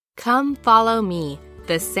"Come follow me,"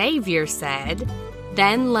 the Savior said.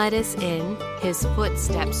 "Then let us in his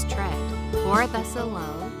footsteps tread, for thus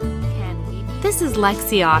alone can we be." This is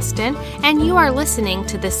Lexi Austin, and you are listening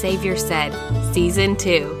to The Savior Said, Season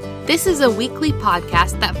 2. This is a weekly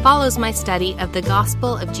podcast that follows my study of the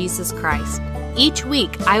Gospel of Jesus Christ. Each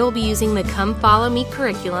week, I will be using the Come Follow Me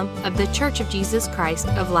curriculum of the Church of Jesus Christ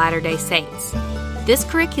of Latter-day Saints. This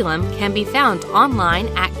curriculum can be found online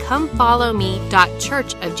at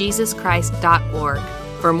comefollowme.churchofjesuschrist.org.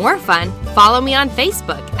 For more fun, follow me on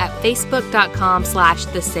Facebook at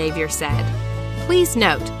facebook.com/The Savior Said. Please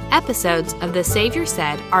note, episodes of The Savior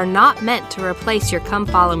Said are not meant to replace your Come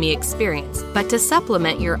Follow Me experience, but to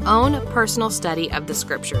supplement your own personal study of the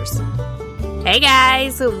Scriptures. Hey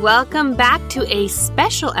guys, welcome back to a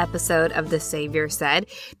special episode of The Savior Said.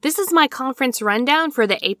 This is my conference rundown for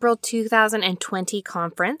the April 2020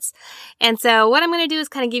 conference. And so what I'm going to do is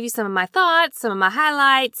kind of give you some of my thoughts, some of my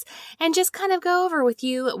highlights, and just kind of go over with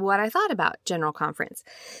you what I thought about General Conference.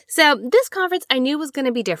 So this conference I knew was going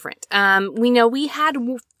to be different. We had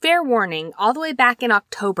fair warning all the way back in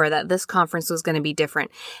October that this conference was going to be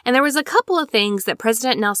different. And there was a couple of things that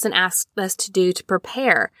President Nelson asked us to do to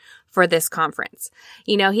prepare for this conference.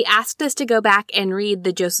 He asked us to go back and read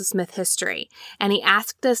the Joseph Smith history, and he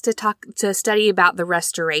asked us to study about the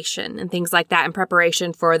Restoration and things like that in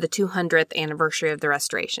preparation for the 200th anniversary of the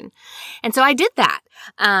Restoration. And so I did that.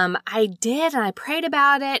 And I prayed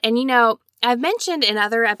about it. And I've mentioned in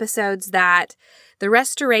other episodes that the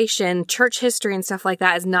Restoration, church history and stuff like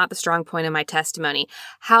that is not the strong point of my testimony.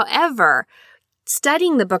 However,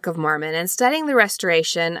 studying the Book of Mormon and studying the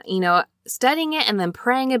Restoration, studying it and then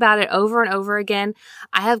praying about it over and over again,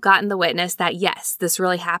 I have gotten the witness that yes, this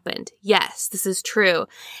really happened. Yes, this is true.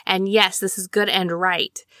 And yes, this is good and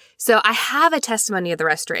right. So I have a testimony of the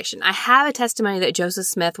Restoration. I have a testimony that Joseph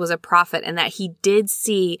Smith was a prophet and that he did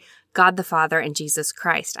see God the Father and Jesus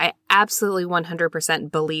Christ. I absolutely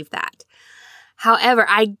 100% believe that. However,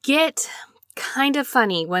 I get kind of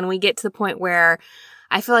funny when we get to the point where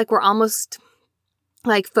I feel like we're almost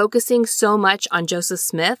focusing so much on Joseph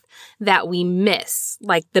Smith that we miss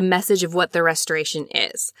the message of what the Restoration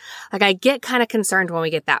is. I get kind of concerned when we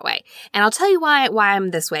get that way. And I'll tell you why I'm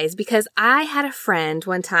this way is because I had a friend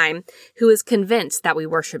one time who was convinced that we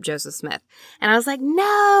worship Joseph Smith. And I was like,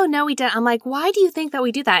 no, we don't. I'm like, why do you think that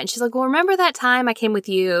we do that? And she's like, well, remember that time I came with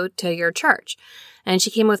you to your church? And she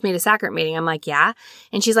came with me to sacrament meeting. I'm like, yeah.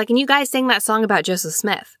 And she's like, and you guys sang that song about Joseph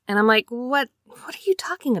Smith. And I'm like, what are you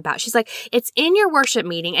talking about? She's like, it's in your worship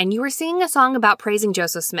meeting and you were singing a song about praising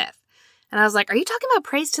Joseph Smith. And I was like, are you talking about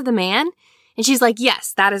Praise to the Man? And she's like,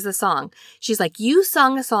 yes, that is the song. She's like, you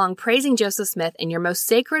sung a song praising Joseph Smith in your most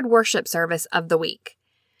sacred worship service of the week.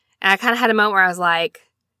 And I kind of had a moment where I was like,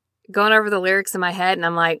 going over the lyrics in my head and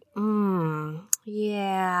I'm like,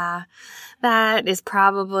 yeah, that is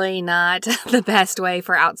probably not the best way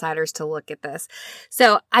for outsiders to look at this.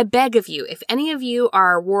 So I beg of you, if any of you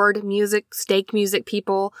are ward music, stake music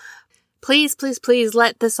people, please, please, please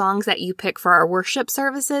let the songs that you pick for our worship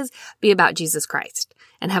services be about Jesus Christ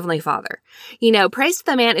and Heavenly Father. Praise to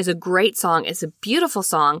the Man is a great song. It's a beautiful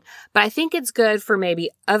song, but I think it's good for maybe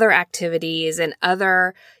other activities and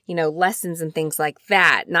other, lessons and things like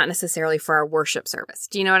that, not necessarily for our worship service.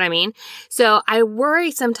 Do you know what I mean? So I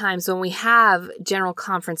worry sometimes when we have general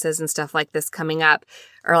conferences and stuff like this coming up,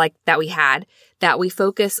 or that we had, that we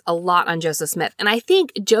focus a lot on Joseph Smith. And I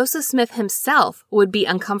think Joseph Smith himself would be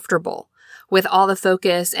uncomfortable with all the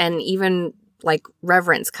focus and even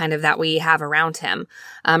reverence kind of that we have around him,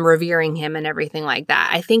 revering him and everything like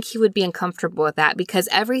that. I think he would be uncomfortable with that because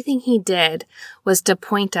everything he did was to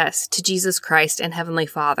point us to Jesus Christ and Heavenly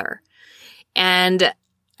Father. And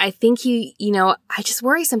I think I just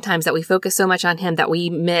worry sometimes that we focus so much on him that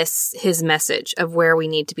we miss his message of where we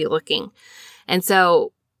need to be looking. And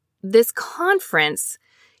so this conference,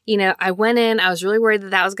 I went in, I was really worried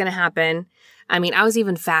that was going to happen. I mean, I was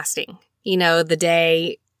even fasting, the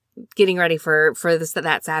day getting ready for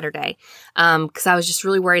that Saturday. Cause I was just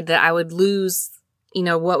really worried that I would lose,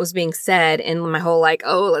 what was being said in my whole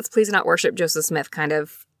let's please not worship Joseph Smith kind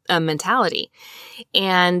of mentality.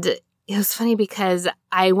 And it was funny because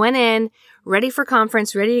I went in ready for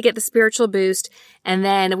conference, ready to get the spiritual boost. And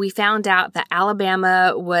then we found out that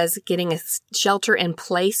Alabama was getting a shelter in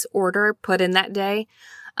place order put in that day,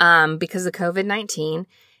 because of COVID-19.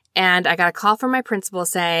 And I got a call from my principal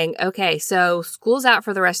saying, okay, so school's out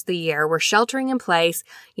for the rest of the year. We're sheltering in place.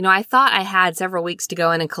 I thought I had several weeks to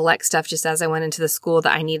go in and collect stuff just as I went into the school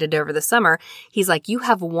that I needed over the summer. He's like, you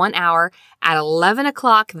have 1 hour at 11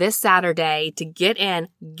 o'clock this Saturday to get in,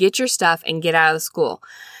 get your stuff, and get out of the school.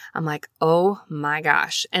 I'm like, oh my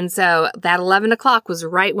gosh. And so that 11 o'clock was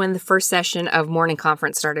right when the first session of morning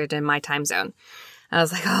conference started in my time zone. I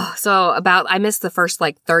was like, oh, so I missed the first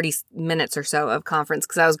 30 minutes or so of conference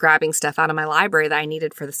because I was grabbing stuff out of my library that I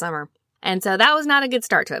needed for the summer. And so that was not a good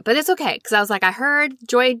start to it, but it's okay. Because I was like, I heard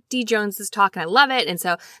Joy D. Jones's talk and I love it. And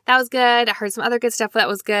so that was good. I heard some other good stuff that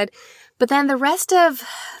was good. But then the rest of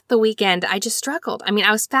the weekend, I just struggled. I mean,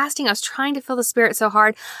 I was fasting. I was trying to feel the Spirit so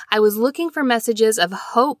hard. I was looking for messages of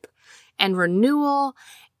hope and renewal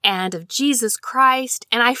and of Jesus Christ.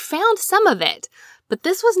 And I found some of it. But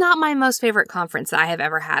this was not my most favorite conference that I have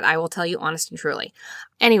ever had. I will tell you honest and truly.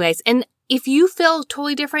 Anyways, and if you feel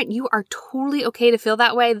totally different, you are totally okay to feel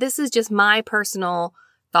that way. This is just my personal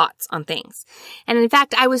thoughts on things. And in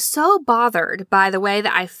fact, I was so bothered by the way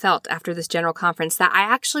that I felt after this general conference that I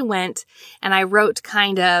actually went and I wrote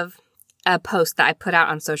kind of a post that I put out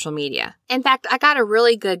on social media. In fact, I got a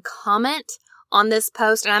really good comment on this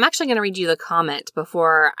post, and I'm actually going to read you the comment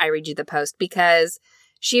before I read you the post because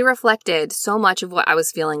she reflected so much of what I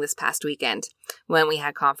was feeling this past weekend when we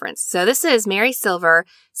had conference. So this is Mary Silver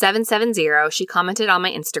 770. She commented on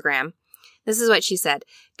my Instagram. This is what she said.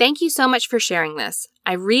 Thank you so much for sharing this.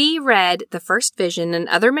 I reread the first vision and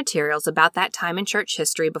other materials about that time in church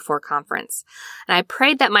history before conference. And I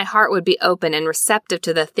prayed that my heart would be open and receptive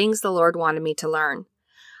to the things the Lord wanted me to learn.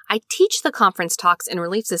 I teach the conference talks in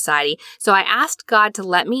Relief Society, so I asked God to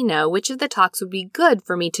let me know which of the talks would be good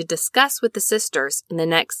for me to discuss with the sisters in the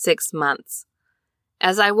next 6 months.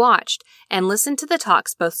 As I watched and listened to the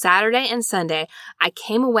talks both Saturday and Sunday, I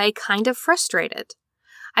came away kind of frustrated.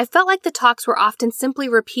 I felt like the talks were often simply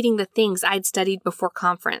repeating the things I had studied before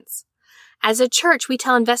conference. As a church, we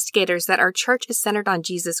tell investigators that our church is centered on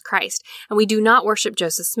Jesus Christ, and we do not worship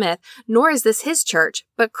Joseph Smith, nor is this his church,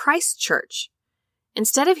 but Christ's church.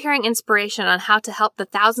 Instead of hearing inspiration on how to help the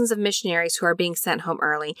thousands of missionaries who are being sent home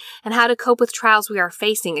early and how to cope with trials we are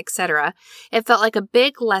facing, etc., it felt like a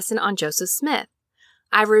big lesson on Joseph Smith.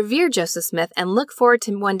 I revere Joseph Smith and look forward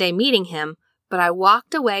to one day meeting him, but I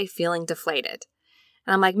walked away feeling deflated.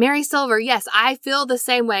 And I'm like, Mary Silver, yes, I feel the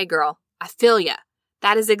same way, girl. I feel ya.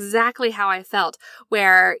 That is exactly how I felt,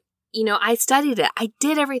 where I studied it. I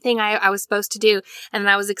did everything I was supposed to do, and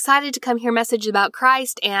I was excited to come hear messages about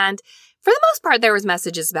Christ, and for the most part, there was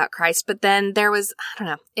messages about Christ, but then there was,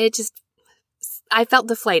 I felt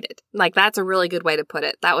deflated. That's a really good way to put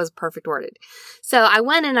it. That was perfect worded. So I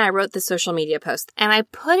went and I wrote the social media post, and I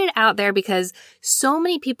put it out there because so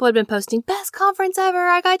many people had been posting, best conference ever,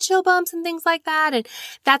 I got chill bumps and things like that, and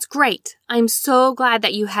that's great. I'm so glad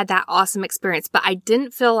that you had that awesome experience, but I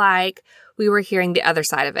didn't feel like we were hearing the other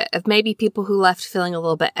side of it, of maybe people who left feeling a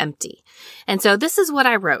little bit empty. And so this is what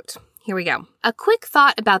I wrote. Here we go. A quick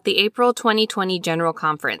thought about the April 2020 General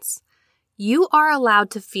Conference. You are allowed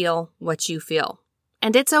to feel what you feel,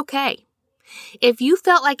 and it's okay. If you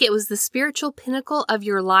felt like it was the spiritual pinnacle of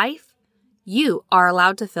your life, you are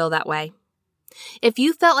allowed to feel that way. If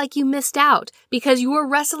you felt like you missed out because you were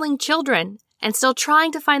wrestling children and still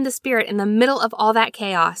trying to find the Spirit in the middle of all that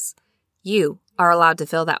chaos, you are allowed to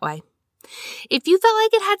feel that way. If you felt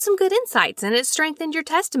like it had some good insights and it strengthened your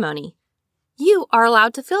testimony, you are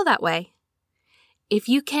allowed to feel that way. If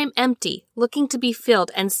you came empty, looking to be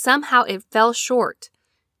filled, and somehow it fell short,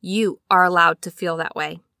 you are allowed to feel that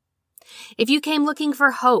way. If you came looking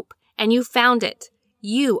for hope and you found it,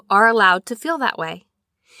 you are allowed to feel that way.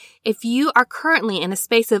 If you are currently in a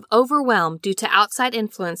space of overwhelm due to outside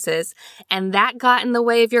influences and that got in the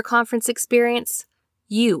way of your conference experience,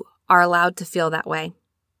 you are allowed to feel that way.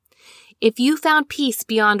 If you found peace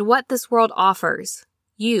beyond what this world offers,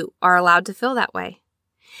 you are allowed to feel that way.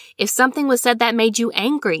 If something was said that made you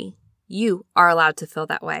angry, you are allowed to feel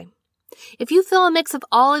that way. If you feel a mix of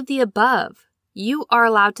all of the above, you are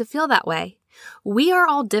allowed to feel that way. We are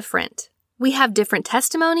all different. We have different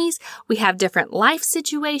testimonies. We have different life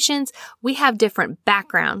situations. We have different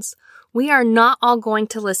backgrounds. We are not all going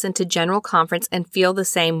to listen to General Conference and feel the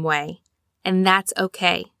same way. And that's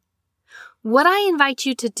okay. What I invite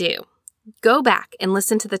you to do, go back and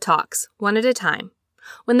listen to the talks one at a time.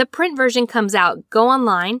 When the print version comes out, go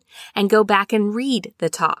online and go back and read the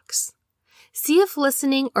talks. See if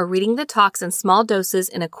listening or reading the talks in small doses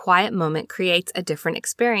in a quiet moment creates a different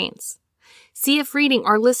experience. See if reading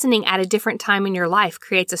or listening at a different time in your life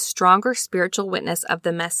creates a stronger spiritual witness of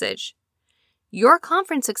the message. Your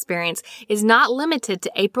conference experience is not limited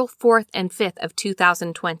to April 4th and 5th of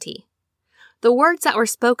 2020. The words that were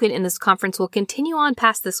spoken in this conference will continue on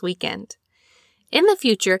past this weekend. In the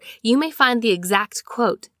future, you may find the exact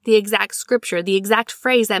quote, the exact scripture, the exact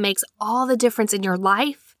phrase that makes all the difference in your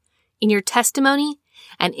life, in your testimony,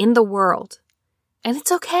 and in the world. And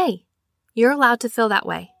it's okay. You're allowed to feel that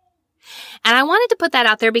way. And I wanted to put that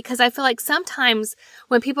out there because I feel like sometimes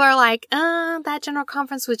when people are like, that general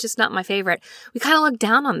conference was just not my favorite, we kind of look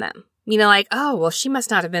down on them. Like, oh, well, she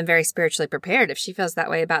must not have been very spiritually prepared if she feels that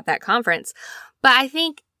way about that conference. But I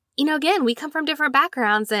think, again, we come from different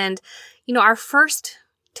backgrounds and, our first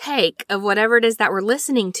take of whatever it is that we're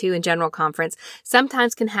listening to in general conference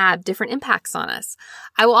sometimes can have different impacts on us.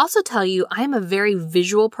 I will also tell you, I am a very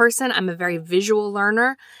visual person. I'm a very visual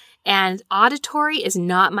learner. And auditory is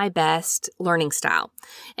not my best learning style.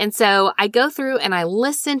 And so I go through and I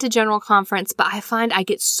listen to general conference, but I find I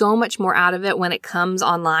get so much more out of it when it comes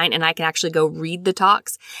online and I can actually go read the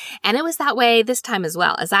talks. And it was that way this time as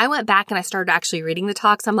well. As I went back and I started actually reading the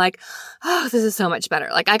talks, I'm like, oh, this is so much better.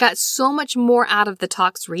 Like I got so much more out of the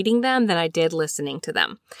talks reading them than I did listening to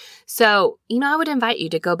them. So, I would invite you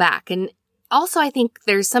to go back. And also, I think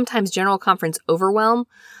there's sometimes general conference overwhelm.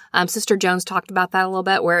 Sister Jones talked about that a little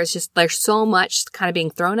bit, where it's just, there's so much kind of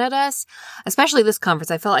being thrown at us, especially this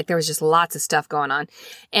conference. I felt like there was just lots of stuff going on,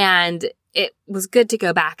 and it was good to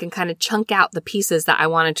go back and kind of chunk out the pieces that I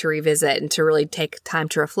wanted to revisit and to really take time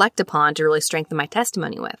to reflect upon to really strengthen my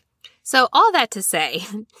testimony with. So all that to say,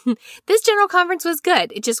 this general conference was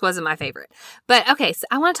good. It just wasn't my favorite. But okay, so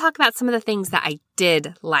I want to talk about some of the things that I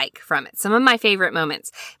did like from it. Some of my favorite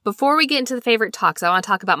moments. Before we get into the favorite talks, I want to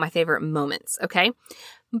talk about my favorite moments, okay?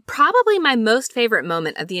 Probably my most favorite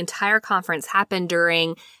moment of the entire conference happened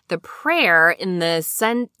during the prayer in the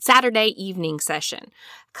Saturday evening session.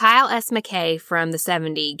 Kyle S. McKay from the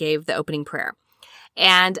 70 gave the opening prayer.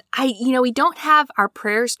 And we don't have our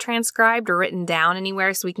prayers transcribed or written down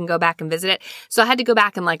anywhere so we can go back and visit it. So I had to go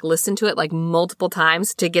back and listen to it multiple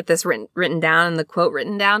times to get this written down and the quote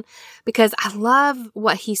written down because I love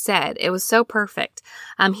what he said. It was so perfect.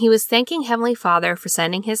 He was thanking Heavenly Father for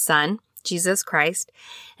sending his son, Jesus Christ.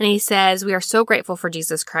 And he says, we are so grateful for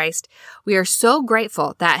Jesus Christ. We are so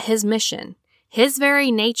grateful that his mission, his very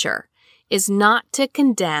nature, is not to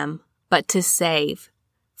condemn, but to save.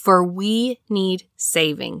 For we need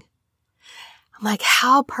saving. I'm like,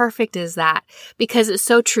 how perfect is that? Because it's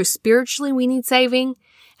so true. Spiritually, we need saving.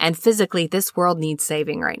 And physically, this world needs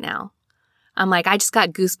saving right now. I'm like, I just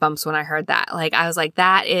got goosebumps when I heard that. I was like,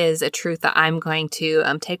 that is a truth that I'm going to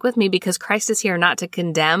take with me because Christ is here not to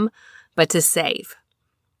condemn, but to save.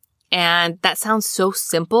 And that sounds so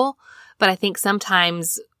simple, but I think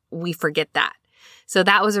sometimes we forget that. So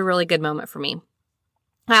that was a really good moment for me.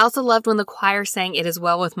 I also loved when the choir sang "It Is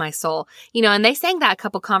Well With My Soul," and they sang that a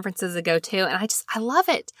couple conferences ago too. And I love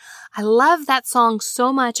it. I love that song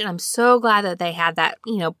so much. And I'm so glad that they had that,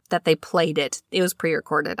 that they played it. It was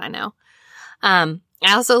pre-recorded, I know.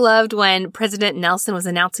 I also loved when President Nelson was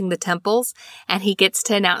announcing the temples and he gets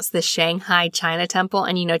to announce the Shanghai China Temple.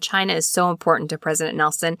 And, China is so important to President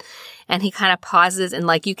Nelson. And he kind of pauses and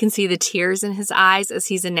you can see the tears in his eyes as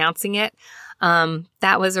he's announcing it.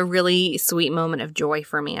 That was a really sweet moment of joy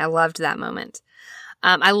for me. I loved that moment.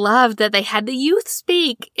 I loved that they had the youth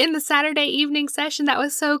speak in the Saturday evening session. That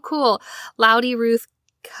was so cool. Laudy Ruth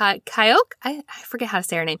Kyoke, I forget how to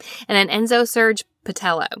say her name, and then Enzo Serge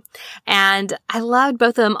Patello. And I loved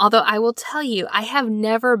both of them, although I will tell you, I have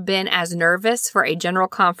never been as nervous for a general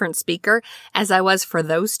conference speaker as I was for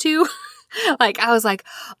those two. I was like,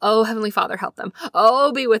 oh, Heavenly Father, help them.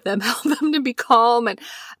 Oh, be with them. Help them to be calm.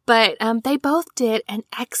 But they both did an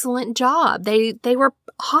excellent job. They were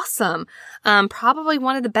awesome. Probably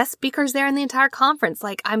one of the best speakers there in the entire conference.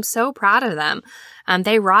 I'm so proud of them.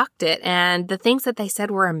 They rocked it. And the things that they said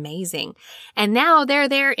were amazing. And now they're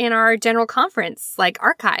there in our general conference,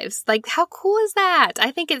 archives. How cool is that?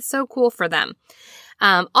 I think it's so cool for them.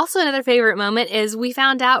 Also, another favorite moment is we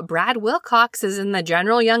found out Brad Wilcox is in the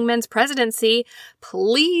General Young Men's Presidency.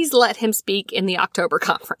 Please let him speak in the October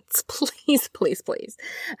conference. Please, please, please.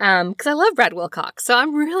 Because I love Brad Wilcox. So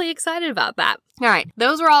I'm really excited about that. All right.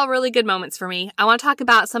 Those were all really good moments for me. I want to talk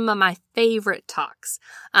about some of my favorite talks.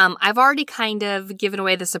 I've already kind of given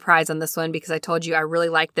away the surprise on this one because I told you I really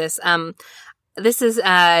like this. This is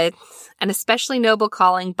An Especially Noble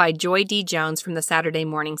Calling by Joy D. Jones from the Saturday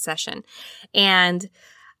morning session. And,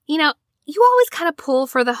 you always kind of pull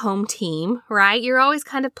for the home team, right? You're always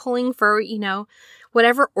kind of pulling for,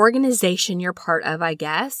 whatever organization you're part of, I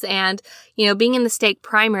guess. And, being in the stake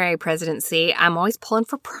primary presidency, I'm always pulling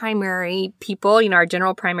for primary people, our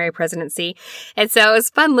general primary presidency. And so it's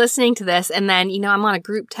fun listening to this. And then, I'm on a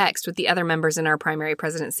group text with the other members in our primary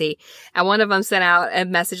presidency. And one of them sent out a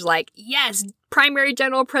message yes, primary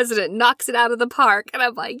general president knocks it out of the park. And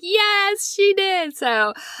I'm like, yes, she did.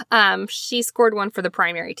 So, she scored one for the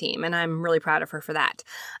primary team and I'm really proud of her for that.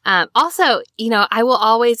 Also, I will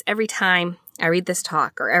always, every time I read this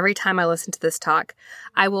talk or every time I listen to this talk,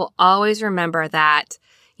 I will always remember that,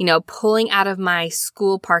 pulling out of my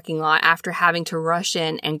school parking lot after having to rush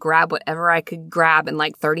in and grab whatever I could grab in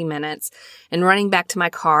like 30 minutes and running back to my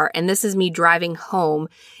car. And this is me driving home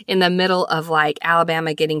in the middle of like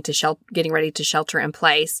Alabama getting ready to shelter in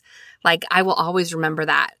place. Like, I will always remember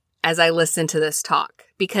that as I listen to this talk,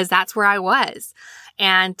 because that's where I was.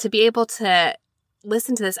 And to be able to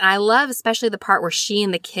listen to this, and I love especially the part where she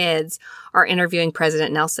and the kids are interviewing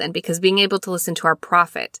President Nelson, because being able to listen to our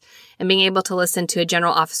prophet and being able to listen to a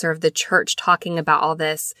general officer of the church talking about all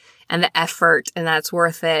this and the effort and that's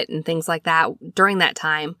worth it and things like that during that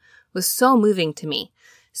time was so moving to me.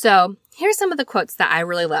 So here's some of the quotes that I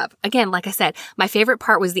really love. Again, like I said, my favorite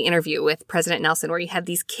part was the interview with President Nelson, where you have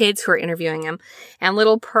these kids who are interviewing him, and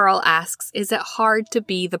little Pearl asks, "Is it hard to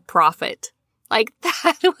be the prophet?" Like,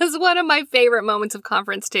 that was one of my favorite moments of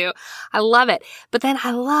conference too. I love it. But then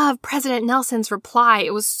I love President Nelson's reply.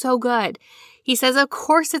 It was so good. He says, "Of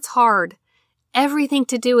course it's hard. Everything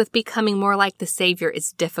to do with becoming more like the Savior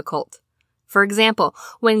is difficult. For example,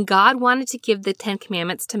 when God wanted to give the 10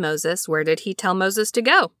 Commandments to Moses, where did he tell Moses to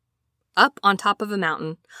go? Up on top of a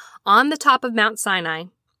mountain, on the top of Mount Sinai.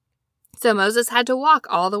 So Moses had to walk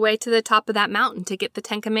all the way to the top of that mountain to get the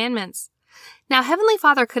 10 Commandments. Now, Heavenly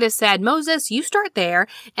Father could have said, "Moses, you start there,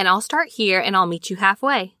 and I'll start here, and I'll meet you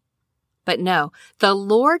halfway." But no, the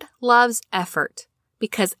Lord loves effort,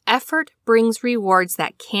 because effort brings rewards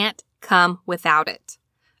that can't come without it.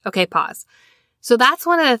 Okay, pause. So that's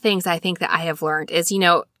one of the things I think that I have learned is,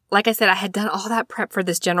 like I said, I had done all that prep for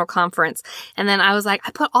this general conference, and then I was like,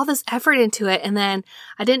 I put all this effort into it, and then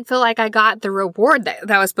I didn't feel like I got the reward that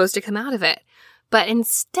was supposed to come out of it. But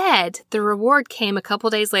instead, the reward came a couple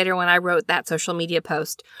days later when I wrote that social media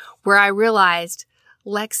post where I realized,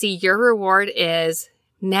 Lexi, your reward is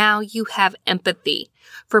now you have empathy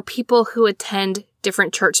for people who attend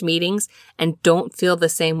different church meetings and don't feel the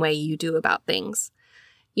same way you do about things.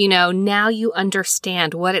 Now you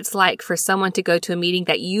understand what it's like for someone to go to a meeting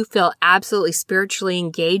that you feel absolutely spiritually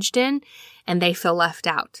engaged in and they feel left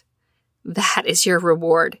out. That is your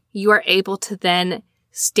reward. You are able to then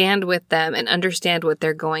stand with them and understand what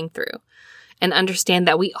they're going through and understand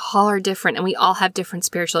that we all are different and we all have different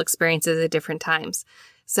spiritual experiences at different times.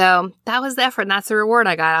 So that was the effort, and that's the reward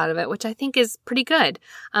I got out of it, which I think is pretty good.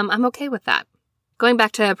 I'm okay with that. Going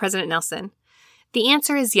back to President Nelson, the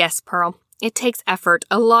answer is yes, Pearl. It takes effort,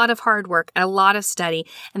 a lot of hard work, and a lot of study,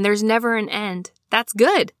 and there's never an end. That's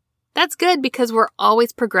good. That's good because we're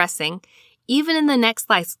always progressing. Even in the next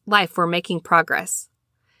life, we're making progress.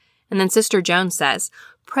 And then Sister Jones says,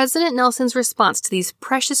 President Nelson's response to these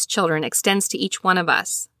precious children extends to each one of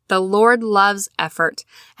us. The Lord loves effort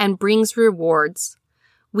and brings rewards.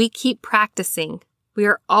 We keep practicing. We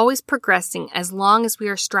are always progressing as long as we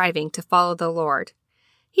are striving to follow the Lord.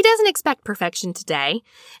 He doesn't expect perfection today,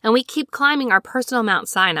 and we keep climbing our personal Mount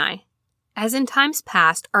Sinai. As in times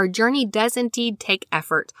past, our journey does indeed take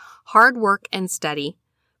effort, hard work, and study,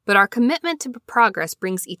 but our commitment to progress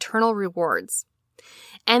brings eternal rewards.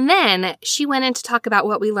 And then she went in to talk about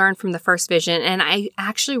what we learned from the first vision, and I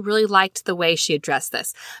actually really liked the way she addressed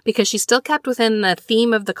this because she still kept within the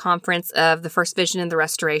theme of the conference of the first vision and the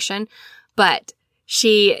restoration, but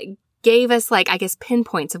she gave us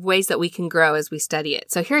pinpoints of ways that we can grow as we study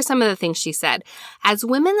it. So here are some of the things she said. As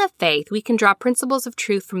women of faith, we can draw principles of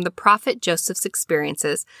truth from the prophet Joseph's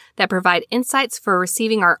experiences that provide insights for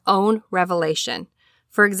receiving our own revelation.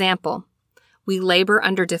 For example, we labor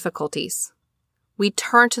under difficulties. We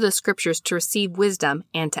turn to the scriptures to receive wisdom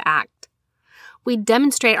and to act. We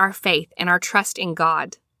demonstrate our faith and our trust in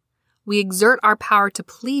God. We exert our power to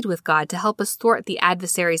plead with God to help us thwart the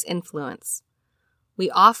adversary's influence. We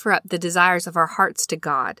offer up the desires of our hearts to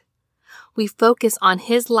God. We focus on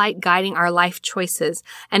His light guiding our life choices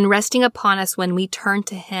and resting upon us when we turn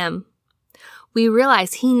to Him. We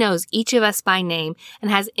realize He knows each of us by name and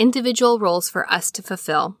has individual roles for us to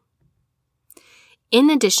fulfill. In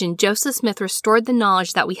addition, Joseph Smith restored the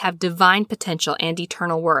knowledge that we have divine potential and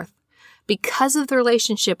eternal worth. Because of the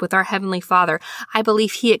relationship with our Heavenly Father, I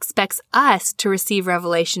believe He expects us to receive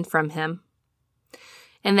revelation from Him.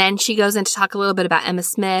 And then she goes in to talk a little bit about Emma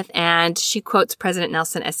Smith, and she quotes President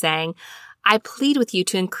Nelson as saying, I plead with you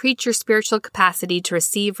to increase your spiritual capacity to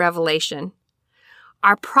receive revelation.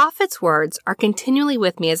 Our prophet's words are continually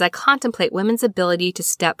with me as I contemplate women's ability to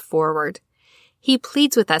step forward. He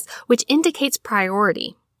pleads with us, which indicates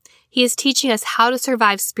priority. He is teaching us how to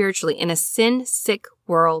survive spiritually in a sin-sick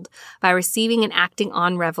world by receiving and acting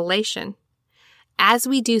on revelation. As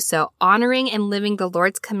we do so, honoring and living the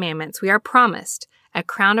Lord's commandments, we are promised a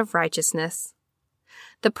crown of righteousness.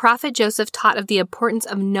 The prophet Joseph taught of the importance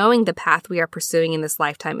of knowing the path we are pursuing in this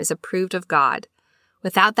lifetime is approved of God.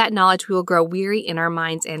 Without that knowledge, we will grow weary in our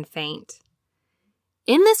minds and faint.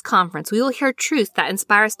 In this conference, we will hear truth that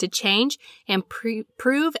inspire us to change and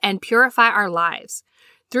prove and purify our lives.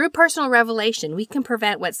 Through personal revelation, we can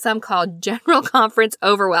prevent what some call general conference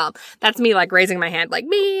overwhelm. That's me like raising my hand, like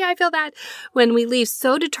me, I feel that. When we leave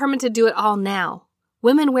so determined to do it all now.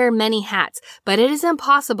 Women wear many hats, but it is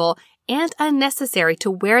impossible and unnecessary to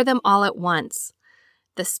wear them all at once.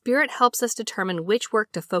 The Spirit helps us determine which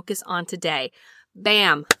work to focus on today.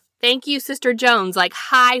 Bam! Thank you, Sister Jones. Like,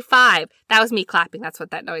 high five. That was me clapping. That's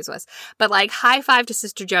what that noise was. But like, high five to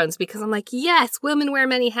Sister Jones, because I'm like, yes, women wear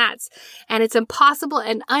many hats, and it's impossible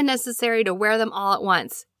and unnecessary to wear them all at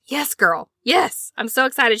once. Yes, girl. Yes. I'm so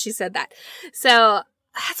excited she said that. So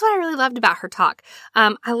that's what I really loved about her talk.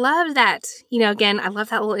 I love that, again, I love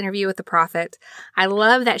that little interview with the prophet. I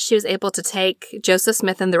love that she was able to take Joseph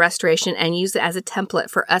Smith and the Restoration and use it as a template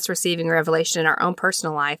for us receiving a revelation in our own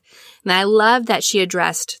personal life. And I love that she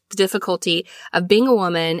addressed the difficulty of being a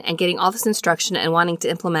woman and getting all this instruction and wanting to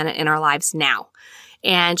implement it in our lives now.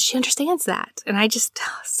 And she understands that. And I just,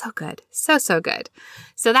 so good. So good.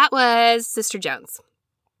 So that was Sister Jones.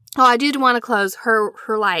 Oh, I did want to close her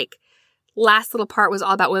last little part was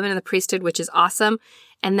all about women in the priesthood, which is awesome.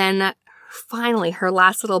 And then finally, her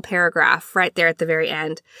last little paragraph right there at the very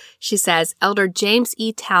end, she says, Elder James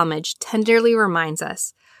E. Talmage tenderly reminds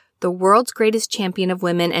us, the world's greatest champion of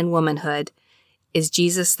women and womanhood is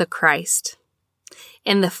Jesus the Christ.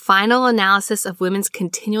 In the final analysis of women's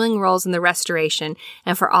continuing roles in the restoration,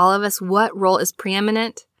 and for all of us, what role is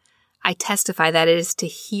preeminent? I testify that it is to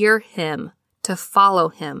hear him, to follow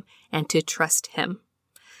him, and to trust him.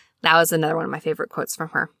 That was another one of my favorite quotes from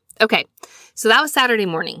her. Okay, so that was Saturday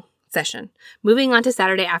morning session. Moving on to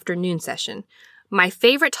Saturday afternoon session. My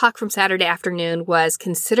favorite talk from Saturday afternoon was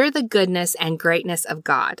Consider the Goodness and Greatness of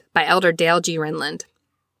God by Elder Dale G. Renlund.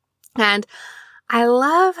 And I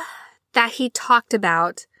love that he talked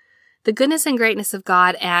about the goodness and greatness of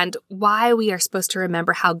God and why we are supposed to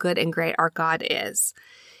remember how good and great our God is.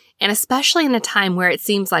 And especially in a time where it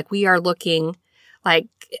seems like we are looking like,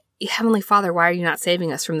 Heavenly Father, why are you not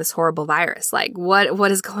saving us from this horrible virus? Like,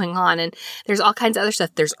 what is going on? And there's all kinds of other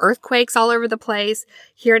stuff. There's earthquakes all over the place.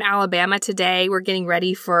 Here in Alabama today, we're getting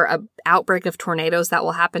ready for an outbreak of tornadoes that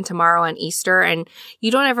will happen tomorrow on Easter. And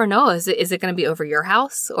you don't ever know, is it going to be over your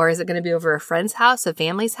house? Or is it going to be over a friend's house, a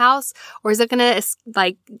family's house? Or is it going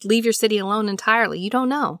to, leave your city alone entirely? You don't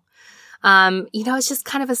know. It's just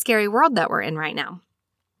kind of a scary world that we're in right now.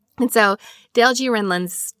 And so Dale G.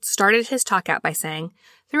 Renlund started his talk out by saying,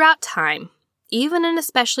 throughout time, even and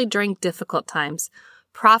especially during difficult times,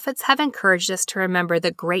 prophets have encouraged us to remember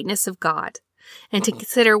the greatness of God and to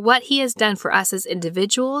consider what he has done for us as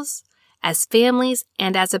individuals, as families,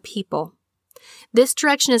 and as a people. This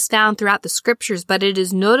direction is found throughout the scriptures, but it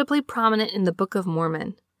is notably prominent in the Book of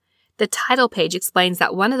Mormon. The title page explains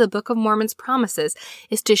that one of the Book of Mormon's promises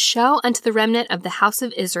is to show unto the remnant of the house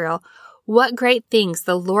of Israel what great things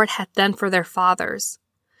the Lord hath done for their fathers.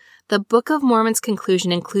 The Book of Mormon's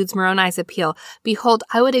conclusion includes Moroni's appeal, Behold,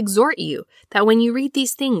 I would exhort you that when you read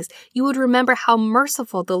these things, you would remember how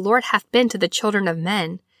merciful the Lord hath been to the children of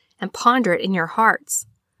men, and ponder it in your hearts.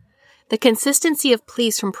 The consistency of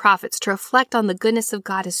pleas from prophets to reflect on the goodness of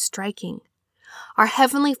God is striking. Our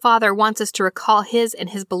Heavenly Father wants us to recall His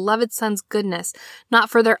and His beloved Son's goodness, not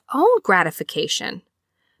for their own gratification,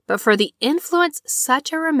 but for the influence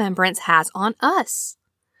such a remembrance has on us.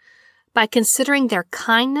 By considering their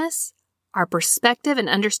kindness, our perspective and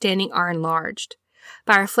understanding are enlarged.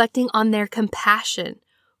 By reflecting on their compassion,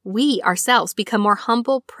 we ourselves become more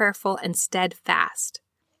humble, prayerful, and steadfast.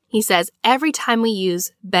 He says, every time we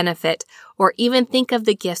use, benefit, or even think of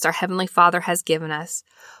the gifts our Heavenly Father has given us,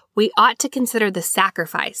 we ought to consider the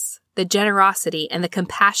sacrifice, the generosity, and the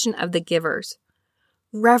compassion of the givers.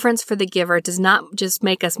 Reverence for the giver does not just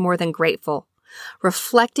make us more than grateful.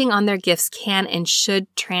 Reflecting on their gifts can and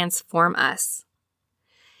should transform us.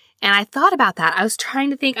 And I thought about that. I was trying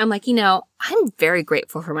to think, I'm like, I'm very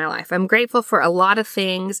grateful for my life. I'm grateful for a lot of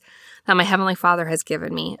things that my Heavenly Father has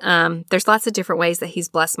given me. There's lots of different ways that He's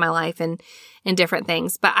blessed my life and different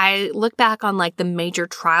things. But I look back on the major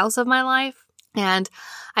trials of my life and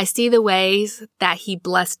I see the ways that He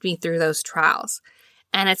blessed me through those trials.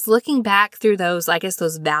 And it's looking back through those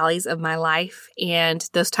valleys of my life and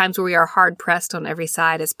those times where we are hard pressed on every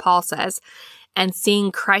side, as Paul says, and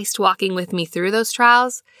seeing Christ walking with me through those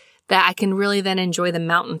trials that I can really then enjoy the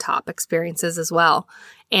mountaintop experiences as well.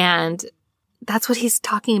 And that's what he's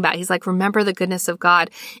talking about. He's like, remember the goodness of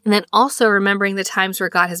God. And then also remembering the times where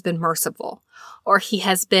God has been merciful or He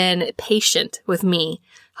has been patient with me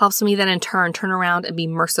helps me then in turn around and be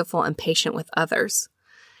merciful and patient with others.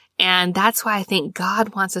 And that's why I think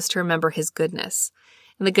God wants us to remember his goodness.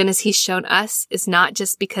 And the goodness he's shown us is not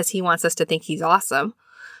just because he wants us to think he's awesome,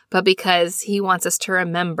 but because he wants us to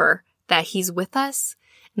remember that he's with us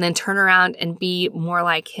and then turn around and be more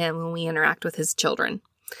like him when we interact with his children.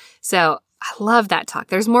 So I love that talk.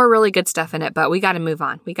 There's more really good stuff in it, but we got to move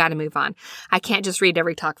on. I can't just read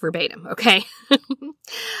every talk verbatim, okay?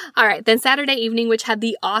 All right. Then Saturday evening, which had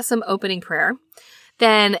the awesome opening prayer.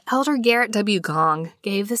 Then Elder Garrett W. Gong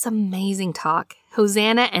gave this amazing talk,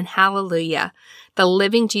 Hosanna and Hallelujah, the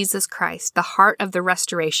living Jesus Christ, the heart of the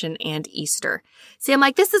restoration and Easter. See, I'm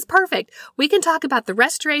like, this is perfect. We can talk about the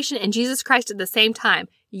restoration and Jesus Christ at the same time.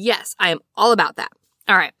 Yes, I am all about that.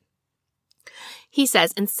 All right. He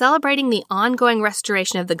says, in celebrating the ongoing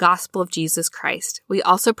restoration of the gospel of Jesus Christ, we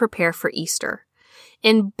also prepare for Easter.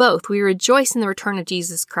 In both, we rejoice in the return of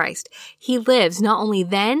Jesus Christ. He lives not only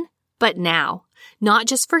then, but now, not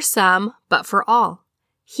just for some, but for all.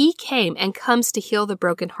 He came and comes to heal the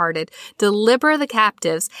brokenhearted, deliver the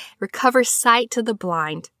captives, recover sight to the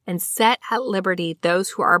blind, and set at liberty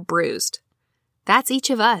those who are bruised. That's each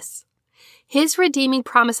of us. His redeeming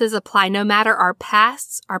promises apply no matter our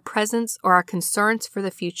pasts, our presents, or our concerns for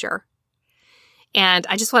the future. And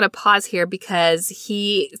I just want to pause here because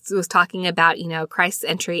he was talking about, Christ's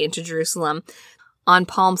entry into Jerusalem on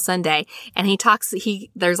Palm Sunday. And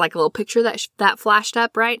there's like a little picture that flashed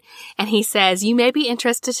up, right? And he says, you may be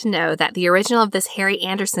interested to know that the original of this Harry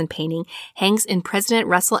Anderson painting hangs in President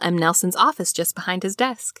Russell M. Nelson's office just behind his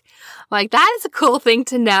desk. Like, that is a cool thing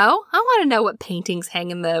to know. I want to know what paintings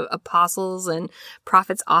hang in the apostles' and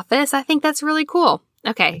prophets' office. I think that's really cool.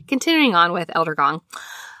 Okay, continuing on with Elder Gong.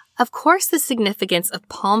 Of course, the significance of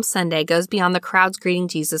Palm Sunday goes beyond the crowds greeting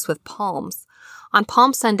Jesus with palms. On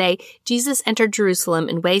Palm Sunday, Jesus entered Jerusalem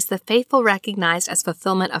in ways the faithful recognized as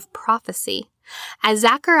fulfillment of prophecy. As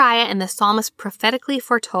Zechariah and the psalmist prophetically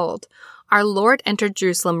foretold, our Lord entered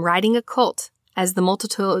Jerusalem riding a colt, as the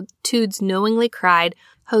multitudes knowingly cried,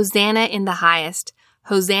 Hosanna in the highest,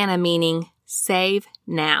 Hosanna meaning, save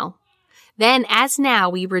now. Then, as now,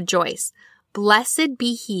 we rejoice. Blessed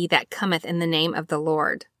be he that cometh in the name of the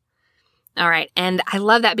Lord. All right. And I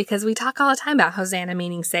love that because we talk all the time about Hosanna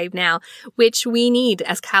meaning save now, which we need,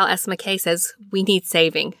 as Kyle S. McKay says, we need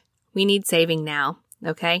saving. We need saving now.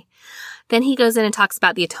 Okay. Then he goes in and talks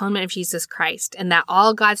about the atonement of Jesus Christ and that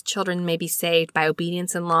all God's children may be saved by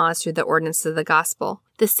obedience and laws through the ordinance of the gospel.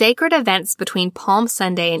 The sacred events between Palm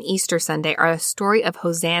Sunday and Easter Sunday are a story of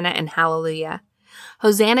Hosanna and Hallelujah.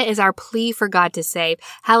 Hosanna is our plea for God to save.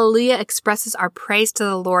 Hallelujah expresses our praise to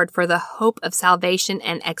the Lord for the hope of salvation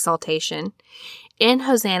and exaltation. In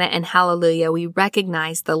Hosanna and Hallelujah, we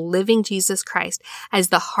recognize the living Jesus Christ as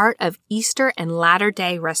the heart of Easter and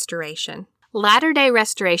latter-day restoration. Latter-day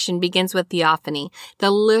restoration begins with theophany,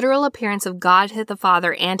 the literal appearance of God the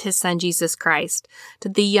Father and his Son Jesus Christ to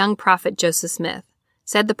the young prophet Joseph Smith.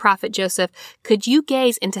 Said the prophet Joseph, could you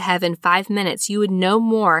gaze into heaven 5 minutes, you would know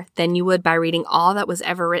more than you would by reading all that was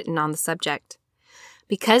ever written on the subject.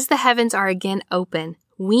 Because the heavens are again open,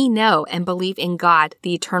 we know and believe in God,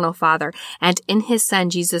 the eternal Father, and in his Son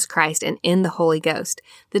Jesus Christ, and in the Holy Ghost,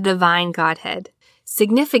 the divine Godhead.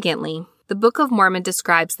 Significantly, the Book of Mormon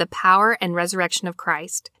describes the power and resurrection of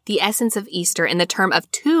Christ, the essence of Easter, in the term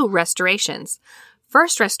of 2 restorations.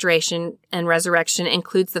 First restoration and resurrection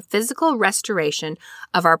includes the physical restoration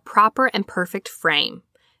of our proper and perfect frame.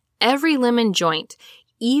 Every limb and joint,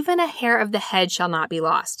 even a hair of the head shall not be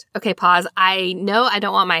lost. Okay, pause. I know I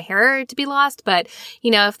don't want my hair to be lost, but,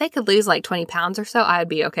 if they could lose like 20 pounds or so, I would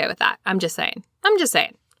be okay with that. I'm just saying.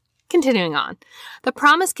 Continuing on. The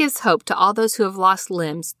promise gives hope to all those who have lost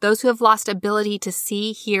limbs, those who have lost ability to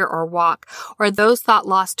see, hear, or walk, or those thought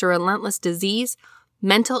lost to relentless disease,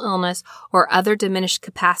 mental illness, or other diminished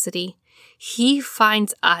capacity. He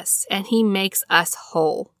finds us and he makes us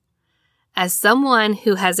whole. As someone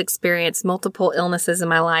who has experienced multiple illnesses in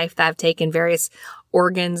my life that have taken various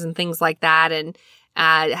organs and things like that and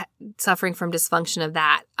suffering from dysfunction of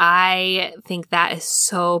that, I think that is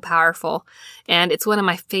so powerful. And it's one of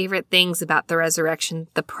my favorite things about the resurrection,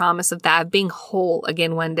 the promise of that, of being whole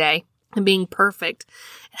again one day and being perfect.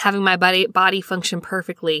 Having my body function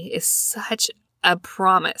perfectly is such a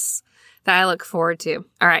promise that I look forward to.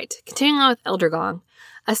 All right, continuing on with Elder Gong.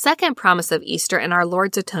 A second promise of Easter and our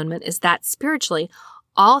Lord's atonement is that spiritually,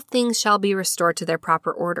 all things shall be restored to their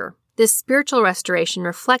proper order. This spiritual restoration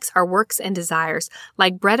reflects our works and desires.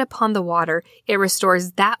 Like bread upon the water, it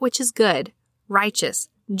restores that which is good, righteous,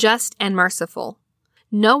 just, and merciful.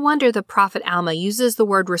 No wonder the prophet Alma uses the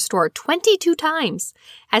word restore 22 times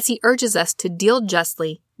as he urges us to deal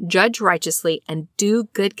justly, judge righteously, and do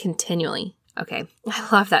good continually. Okay, I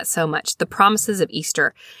love that so much. The promises of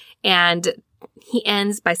Easter. And he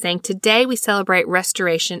ends by saying, "Today we celebrate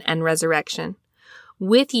restoration and resurrection.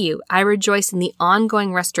 With you, I rejoice in the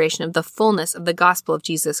ongoing restoration of the fullness of the gospel of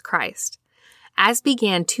Jesus Christ. As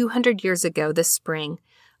began 200 years ago this spring,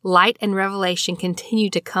 light and revelation continue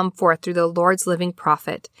to come forth through the Lord's living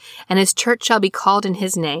prophet, and his church shall be called in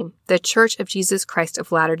his name, the Church of Jesus Christ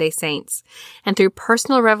of Latter-day Saints, and through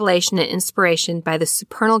personal revelation and inspiration by the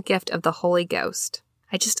supernal gift of the Holy Ghost."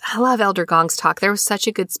 I love Elder Gong's talk. There was such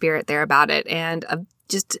a good spirit there about it, and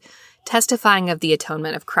just testifying of the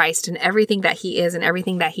atonement of Christ and everything that he is and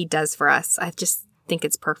everything that he does for us. I just think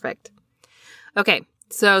it's perfect. Okay,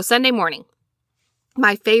 so Sunday morning.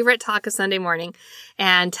 My favorite talk of Sunday morning,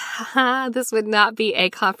 and this would not be a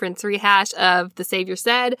conference rehash of The Savior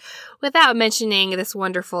Said without mentioning this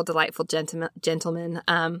wonderful, delightful gentleman,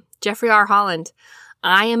 Jeffrey R. Holland.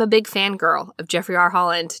 I am a big fangirl of Jeffrey R.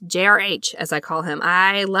 Holland, JRH, as I call him.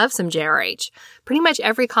 I love some JRH. Pretty much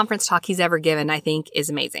every conference talk he's ever given, I think, is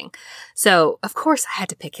amazing. So, of course, I had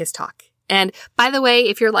to pick his talk. And by the way,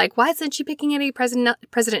 if you're like, why isn't she picking any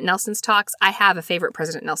President Nelson's talks? I have a favorite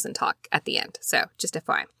President Nelson talk at the end. So, just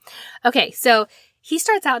FYI. Okay, so he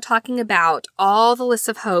starts out talking about all the lists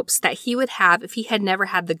of hopes that he would have if he had never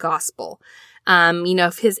had the gospel.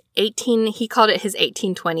 If he called it his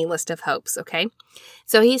 1820 list of hopes, okay?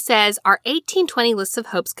 So he says, our 1820 list of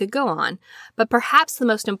hopes could go on, but perhaps the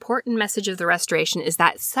most important message of the restoration is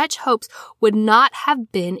that such hopes would not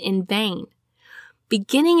have been in vain.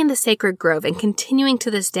 Beginning in the sacred grove and continuing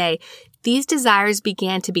to this day, these desires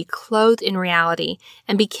began to be clothed in reality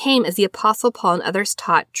and became, as the Apostle Paul and others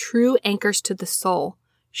taught, true anchors to the soul,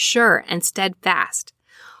 sure and steadfast.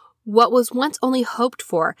 What was once only hoped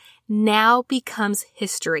for now becomes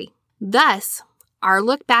history. Thus, our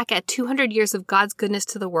look back at 200 years of God's goodness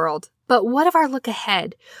to the world. But what of our look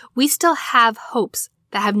ahead? We still have hopes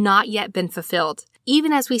that have not yet been fulfilled.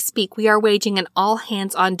 Even as we speak, we are waging an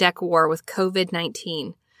all-hands-on-deck war with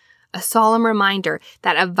COVID-19. A solemn reminder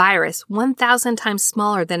that a virus 1,000 times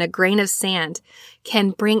smaller than a grain of sand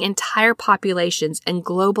can bring entire populations and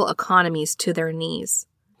global economies to their knees.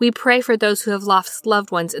 We pray for those who have lost loved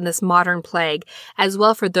ones in this modern plague, as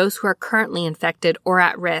well for those who are currently infected or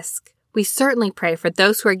at risk. We certainly pray for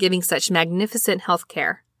those who are giving such magnificent health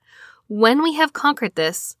care. When we have conquered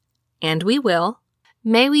this, and we will,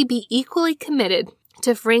 may we be equally committed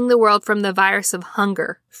to freeing the world from the virus of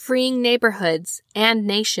hunger, freeing neighborhoods and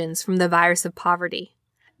nations from the virus of poverty.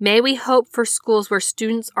 May we hope for schools where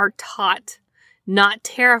students are taught, not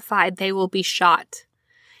terrified they will be shot,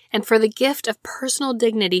 and for the gift of personal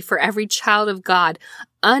dignity for every child of God,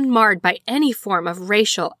 unmarred by any form of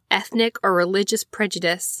racial, ethnic, or religious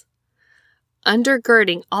prejudice.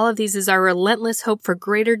 Undergirding all of these is our relentless hope for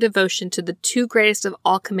greater devotion to the two greatest of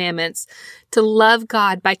all commandments, to love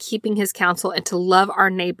God by keeping his counsel and to love our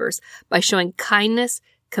neighbors by showing kindness,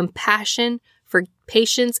 compassion,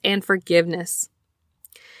 patience, and forgiveness.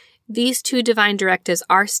 These two divine directives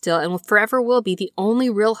are still and forever will be the only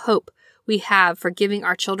real hope we have for giving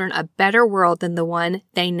our children a better world than the one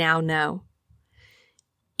they now know.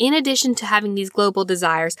 In addition to having these global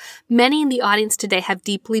desires, many in the audience today have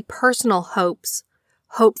deeply personal hopes.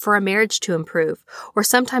 Hope for a marriage to improve, or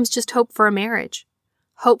sometimes just hope for a marriage.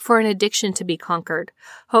 Hope for an addiction to be conquered.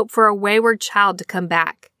 Hope for a wayward child to come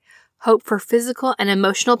back. Hope for physical and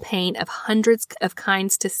emotional pain of hundreds of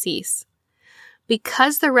kinds to cease.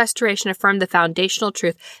 Because the restoration affirmed the foundational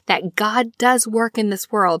truth that God does work in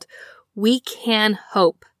this world, we can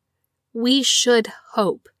hope. We should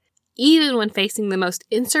hope, even when facing the most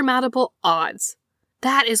insurmountable odds.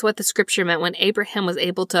 That is what the scripture meant when Abraham was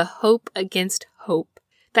able to hope against hope.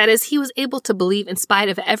 That is, he was able to believe in spite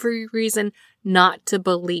of every reason not to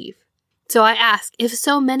believe. So I ask, if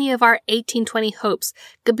so many of our 1820 hopes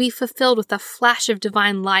could be fulfilled with a flash of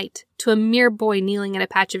divine light to a mere boy kneeling in a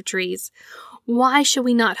patch of trees, why should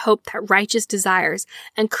we not hope that righteous desires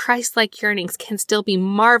and Christ-like yearnings can still be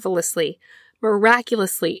marvelously,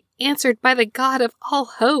 miraculously answered by the God of all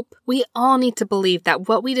hope? We all need to believe that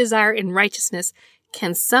what we desire in righteousness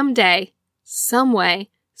can someday, some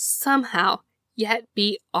way, somehow, yet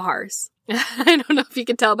be ours. I don't know if you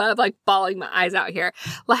can tell, but I'm like bawling my eyes out here.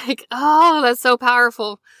 Like, oh, that's so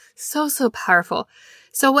powerful. So powerful.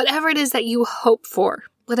 So whatever it is that you hope for,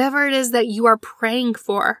 whatever it is that you are praying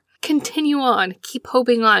for, continue on, keep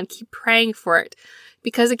hoping on, keep praying for it.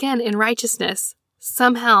 Because again, in righteousness,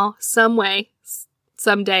 somehow, some way,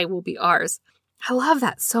 someday will be ours. I love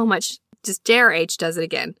that so much. Just JRH does it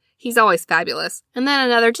again. He's always fabulous. And then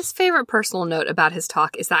another just favorite personal note about his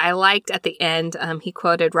talk is that I liked at the end, he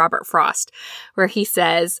quoted Robert Frost, where he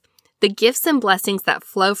says, "The gifts and blessings that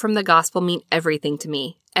flow from the gospel mean everything to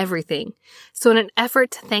me. everything. So in an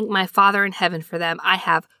effort to thank my Father in heaven for them, I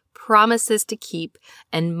have promises to keep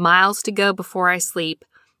and miles to go before I sleep.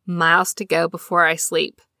 Miles to go before I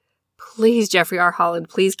sleep. Please, Jeffrey R. Holland,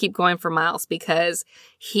 please keep going for miles, because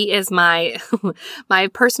he is my my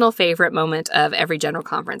personal favorite moment of every general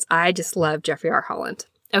conference. I just love Jeffrey R. Holland.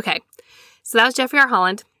 Okay, so that was Jeffrey R.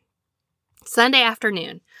 Holland. Sunday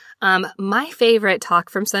afternoon. My favorite talk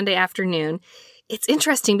from Sunday afternoon, it's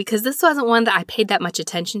interesting because this wasn't one that I paid that much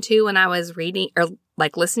attention to when I was reading or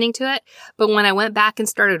like listening to it. But when I went back and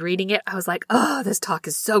started reading it, I was like, oh, this talk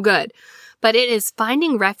is so good. But it is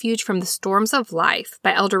Finding Refuge from the Storms of Life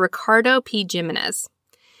by Elder Ricardo P. Jimenez.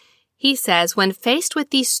 He says, when faced with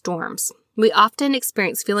these storms, we often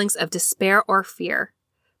experience feelings of despair or fear.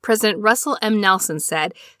 President Russell M. Nelson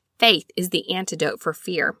said, faith is the antidote for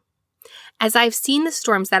fear. As I've seen the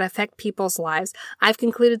storms that affect people's lives, I've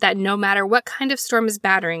concluded that no matter what kind of storm is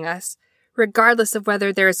battering us, regardless of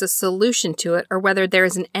whether there is a solution to it or whether there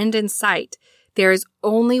is an end in sight, there is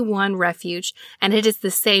only one refuge, and it is the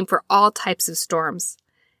same for all types of storms.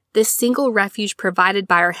 This single refuge provided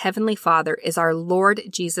by our Heavenly Father is our Lord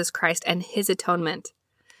Jesus Christ and His atonement.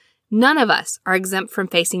 None of us are exempt from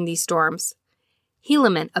facing these storms.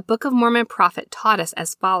 Helaman, a Book of Mormon prophet, taught us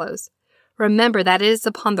as follows. Remember that it is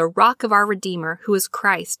upon the rock of our Redeemer, who is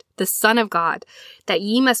Christ, the Son of God, that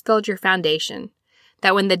ye must build your foundation,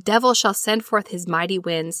 that when the devil shall send forth his mighty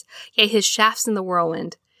winds, yea, his shafts in the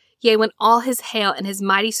whirlwind, yea, when all his hail and his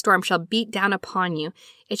mighty storm shall beat down upon you,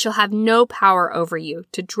 it shall have no power over you,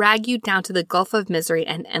 to drag you down to the gulf of misery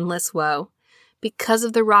and endless woe, because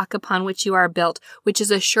of the rock upon which you are built, which is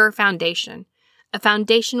a sure foundation, a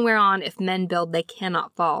foundation whereon if men build they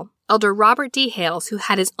cannot fall. Elder Robert D. Hales, who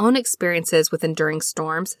had his own experiences with enduring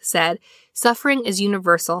storms, said, suffering is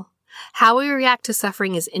universal. How we react to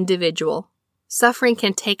suffering is individual. Suffering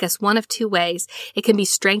can take us one of two ways. It can be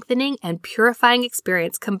strengthening and purifying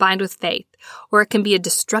experience combined with faith, or it can be a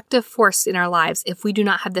destructive force in our lives if we do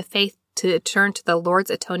not have the faith to turn to the Lord's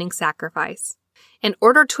atoning sacrifice. In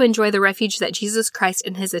order to enjoy the refuge that Jesus Christ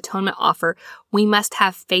and His atonement offer, we must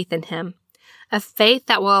have faith in Him. A faith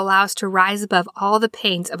that will allow us to rise above all the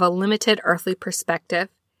pains of a limited earthly perspective.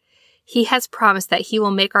 He has promised that He will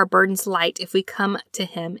make our burdens light if we come to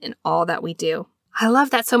Him in all that we do. I love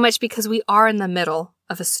that so much because we are in the middle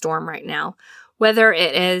of a storm right now. Whether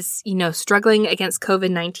it is, struggling against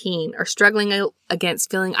COVID-19 or struggling against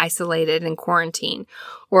feeling isolated and quarantine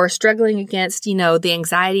or struggling against, the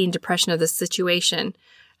anxiety and depression of the situation.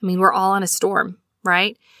 I mean, we're all in a storm,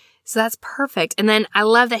 right? So that's perfect. And then I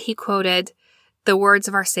love that he quoted the words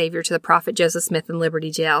of our Savior to the prophet Joseph Smith in Liberty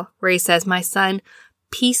Jail, where he says, my son,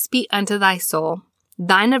 peace be unto thy soul.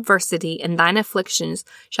 Thine adversity and thine afflictions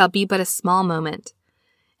shall be but a small moment.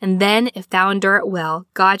 And then, if thou endure it well,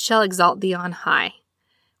 God shall exalt thee on high.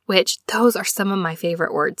 Which, those are some of my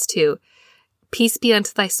favorite words too. Peace be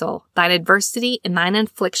unto thy soul. Thine adversity and thine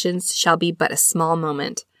afflictions shall be but a small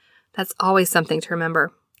moment. That's always something to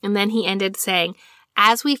remember. And then he ended saying,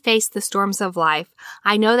 as we face the storms of life,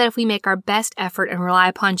 I know that if we make our best effort and rely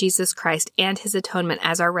upon Jesus Christ and His atonement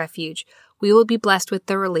as our refuge, we will be blessed with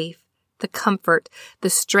the relief, the comfort, the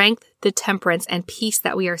strength, the temperance, and peace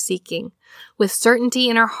that we are seeking. With certainty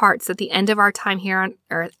in our hearts at the end of our time here on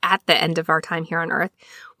earth,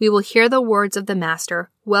 we will hear the words of the Master,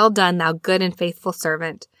 well done, thou good and faithful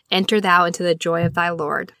servant. Enter thou into the joy of thy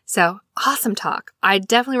Lord. So, awesome talk. I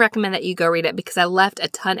definitely recommend that you go read it because I left a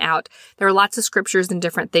ton out. There are lots of scriptures and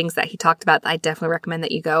different things that he talked about that I definitely recommend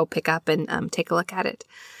that you go pick up and take a look at it.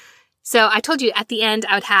 So I told you at the end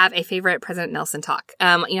I would have a favorite President Nelson talk.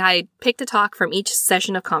 I picked a talk from each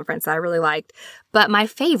session of conference that I really liked, but my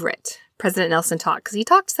favorite President Nelson talk, because he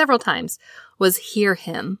talked several times, was Hear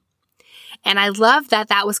Him. And I love that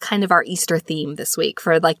that was kind of our Easter theme this week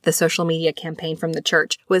for like the social media campaign from the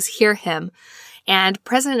church was Hear Him. And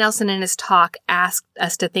President Nelson in his talk asked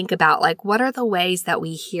us to think about like, what are the ways that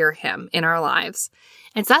we hear Him in our lives?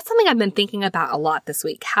 And so that's something I've been thinking about a lot this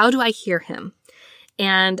week. How do I hear Him?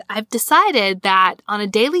 And I've decided that on a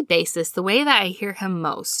daily basis, the way that I hear Him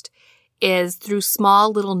most is through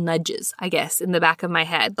small little nudges, I guess, in the back of my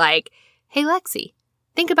head. Like, hey, Lexi,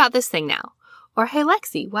 think about this thing now. Or, hey,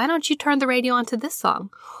 Lexi, why don't you turn the radio onto this song?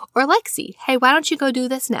 Or, Lexi, hey, why don't you go do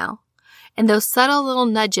this now? And those subtle little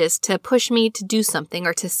nudges to push me to do something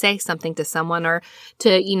or to say something to someone or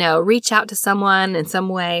to, reach out to someone in some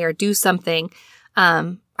way or do something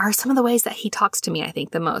are some of the ways that he talks to me, I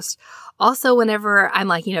think, the most. Also, whenever I'm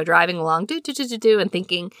like, driving along, and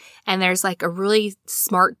thinking, and there's like a really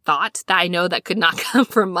smart thought that I know that could not come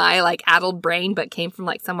from my like addled brain, but came from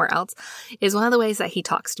like somewhere else, is one of the ways that he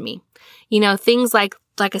talks to me. Things like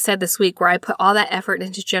like I said this week, where I put all that effort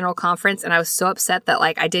into General Conference, and I was so upset that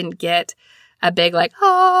I didn't get a big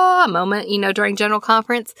moment, during General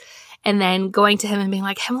Conference, and then going to him and being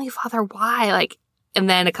like, Heavenly Father, why? And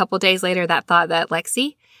then a couple days later, that thought that,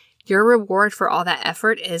 Lexi, your reward for all that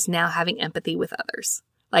effort is now having empathy with others.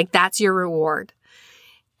 That's your reward.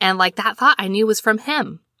 And that thought I knew was from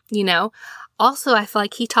him, Also, I feel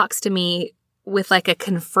like he talks to me with a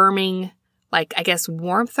confirming, I guess,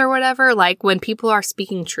 warmth or whatever, when people are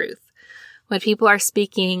speaking truth, when people are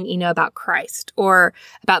speaking, about Christ or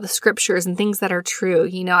about the scriptures and things that are true,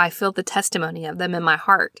 I feel the testimony of them in my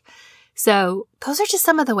heart. So those are just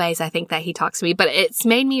some of the ways I think that he talks to me, but it's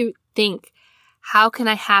made me think, how can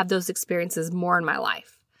I have those experiences more in my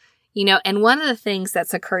life? And one of the things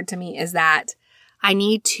that's occurred to me is that I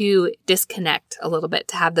need to disconnect a little bit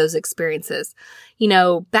to have those experiences.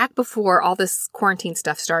 Back before all this quarantine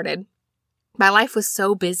stuff started, my life was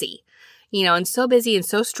so busy, and so busy and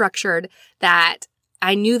so structured that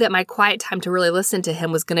I knew that my quiet time to really listen to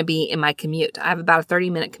him was going to be in my commute. I have about a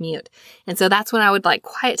 30-minute commute. And so that's when I would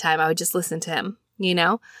quiet time. I would just listen to him,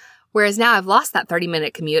 Whereas now I've lost that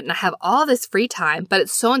 30-minute commute and I have all this free time, but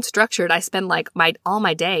it's so unstructured. I spend all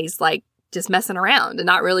my days just messing around and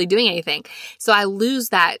not really doing anything. So I lose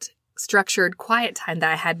that structured quiet time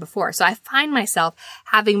that I had before. So I find myself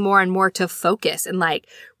having more and more to focus and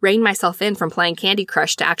rein myself in from playing Candy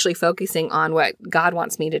Crush to actually focusing on what God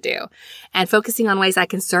wants me to do and focusing on ways I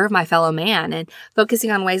can serve my fellow man and focusing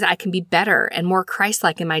on ways I can be better and more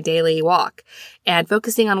Christ-like in my daily walk and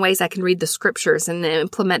focusing on ways I can read the scriptures and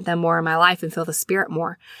implement them more in my life and feel the Spirit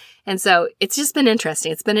more. And so it's just been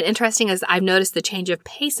interesting. It's been interesting as I've noticed the change of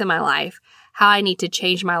pace in my life, how I need to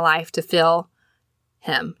change my life to feel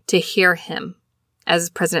him, to hear him, as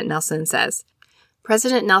President Nelson says.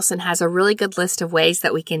 President Nelson has a really good list of ways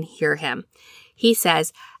that we can hear him. He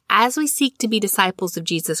says, as we seek to be disciples of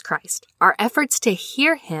Jesus Christ, our efforts to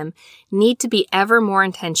hear him need to be ever more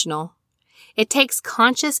intentional. It takes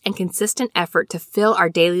conscious and consistent effort to fill our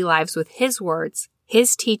daily lives with his words,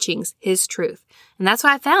 his teachings, his truth. And that's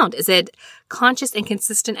what I found, is a conscious and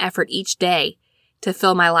consistent effort each day to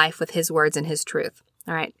fill my life with his words and his truth.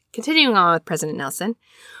 All right, continuing on with President Nelson,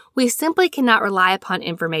 we simply cannot rely upon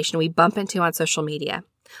information we bump into on social media.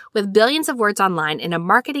 With billions of words online in a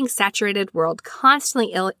marketing-saturated world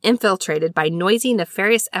constantly infiltrated by noisy,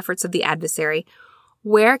 nefarious efforts of the adversary,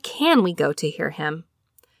 where can we go to hear him?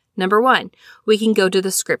 Number 1, we can go to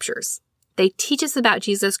the scriptures. They teach us about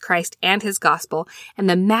Jesus Christ and his gospel and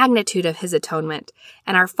the magnitude of his atonement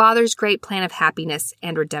and our Father's great plan of happiness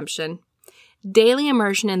and redemption. Daily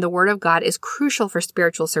immersion in the Word of God is crucial for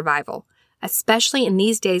spiritual survival, especially in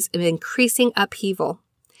these days of increasing upheaval.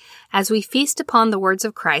 As we feast upon the words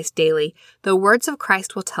of Christ daily, the words of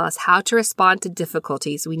Christ will tell us how to respond to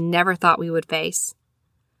difficulties we never thought we would face.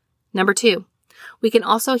 Number 2, we can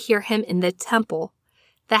also hear him in the temple.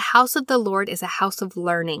 The house of the Lord is a house of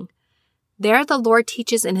learning. There the Lord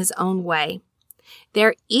teaches in his own way.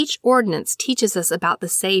 There each ordinance teaches us about the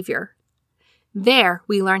Savior. There,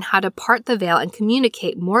 we learn how to part the veil and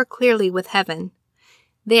communicate more clearly with heaven.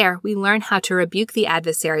 There, we learn how to rebuke the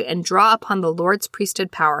adversary and draw upon the Lord's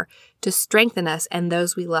priesthood power to strengthen us and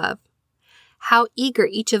those we love. How eager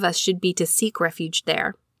each of us should be to seek refuge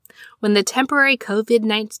there. When the temporary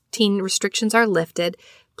COVID-19 restrictions are lifted,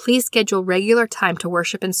 please schedule regular time to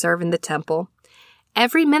worship and serve in the temple.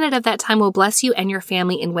 Every minute of that time will bless you and your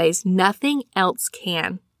family in ways nothing else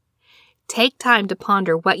can. Take time to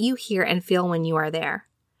ponder what you hear and feel when you are there.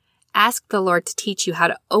 Ask the Lord to teach you how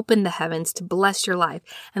to open the heavens to bless your life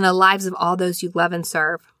and the lives of all those you love and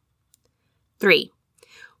serve. 3.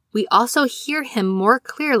 We also hear him more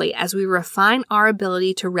clearly as we refine our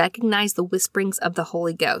ability to recognize the whisperings of the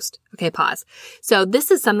Holy Ghost. Okay, pause. So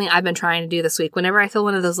this is something I've been trying to do this week. Whenever I feel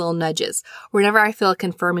one of those little nudges, or whenever I feel a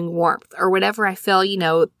confirming warmth, or whenever I feel,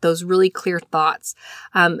 those really clear thoughts,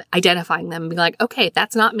 identifying them and being like, okay,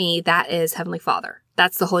 that's not me. That is Heavenly Father.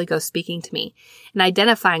 That's the Holy Ghost speaking to me, and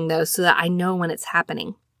identifying those so that I know when it's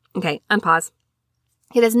happening. Okay, unpause.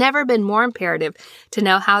 It has never been more imperative to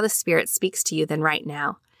know how the Spirit speaks to you than right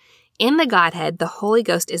now. In the Godhead, the Holy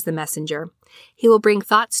Ghost is the messenger. He will bring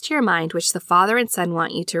thoughts to your mind which the Father and Son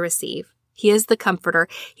want you to receive. He is the comforter.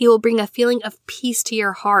 He will bring a feeling of peace to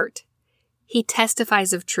your heart. He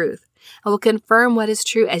testifies of truth and will confirm what is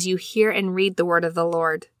true as you hear and read the word of the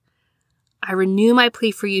Lord. I renew my plea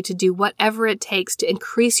for you to do whatever it takes to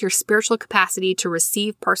increase your spiritual capacity to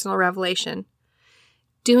receive personal revelation.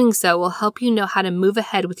 Doing so will help you know how to move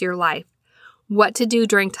ahead with your life, what to do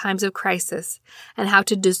during times of crisis, and how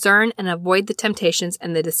to discern and avoid the temptations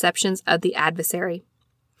and the deceptions of the adversary.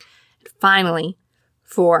 And finally,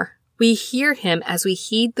 4, We hear him as we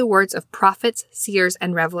heed the words of prophets, seers,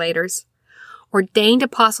 and revelators. Ordained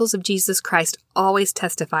apostles of Jesus Christ always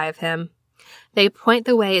testify of him. They point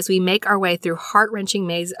the way as we make our way through heart-wrenching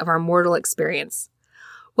maze of our mortal experience.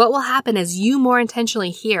 What will happen as you more intentionally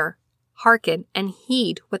hear, hearken, and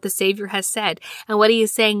heed what the Savior has said and what he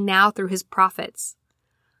is saying now through his prophets?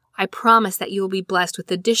 I promise that you will be blessed with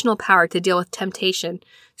additional power to deal with temptation,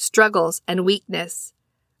 struggles, and weakness.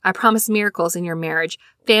 I promise miracles in your marriage,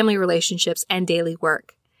 family relationships, and daily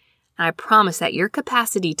work. And I promise that your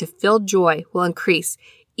capacity to feel joy will increase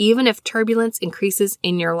even if turbulence increases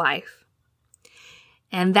in your life.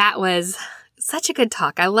 And that was such a good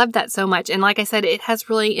talk. I loved that so much. And like I said, it has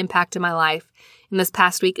really impacted my life in this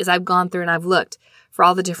past week as I've gone through and I've looked for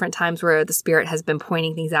all the different times where the Spirit has been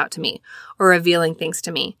pointing things out to me or revealing things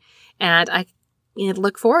to me. And I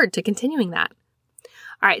look forward to continuing that.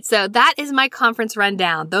 All right, so that is my conference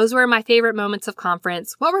rundown. Those were my favorite moments of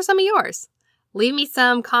conference. What were some of yours? Leave me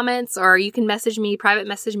some comments, or you can message me, private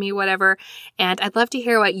message me, whatever. And I'd love to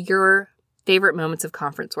hear what your favorite moments of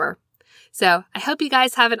conference were. So I hope you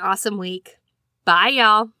guys have an awesome week. Bye,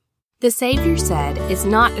 y'all. The Savior Said is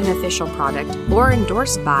not an official product or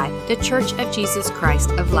endorsed by The Church of Jesus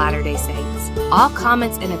Christ of Latter-day Saints. All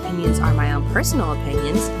comments and opinions are my own personal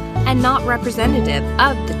opinions and not representative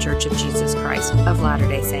of The Church of Jesus Christ of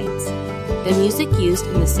Latter-day Saints. The music used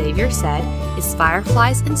in The Savior Said is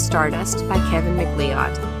Fireflies and Stardust by Kevin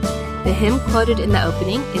MacLeod. The hymn quoted in the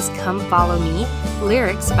opening is Come Follow Me,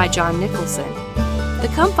 lyrics by John Nicholson. The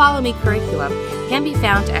Come Follow Me curriculum can be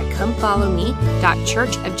found at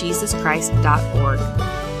comefollowme.churchofjesuschrist.org.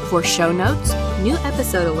 For show notes, new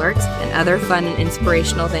episode alerts, and other fun and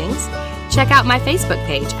inspirational things, check out my Facebook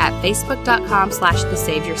page at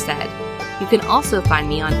facebook.com/thesaviorsaid. You can also find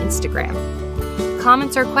me on Instagram.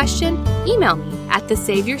 Comments or question? Email me at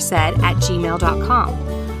thesaviorsaid@gmail.com.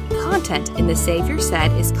 Content in The Savior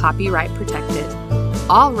Said is copyright protected.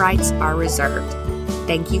 All rights are reserved.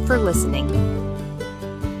 Thank you for listening.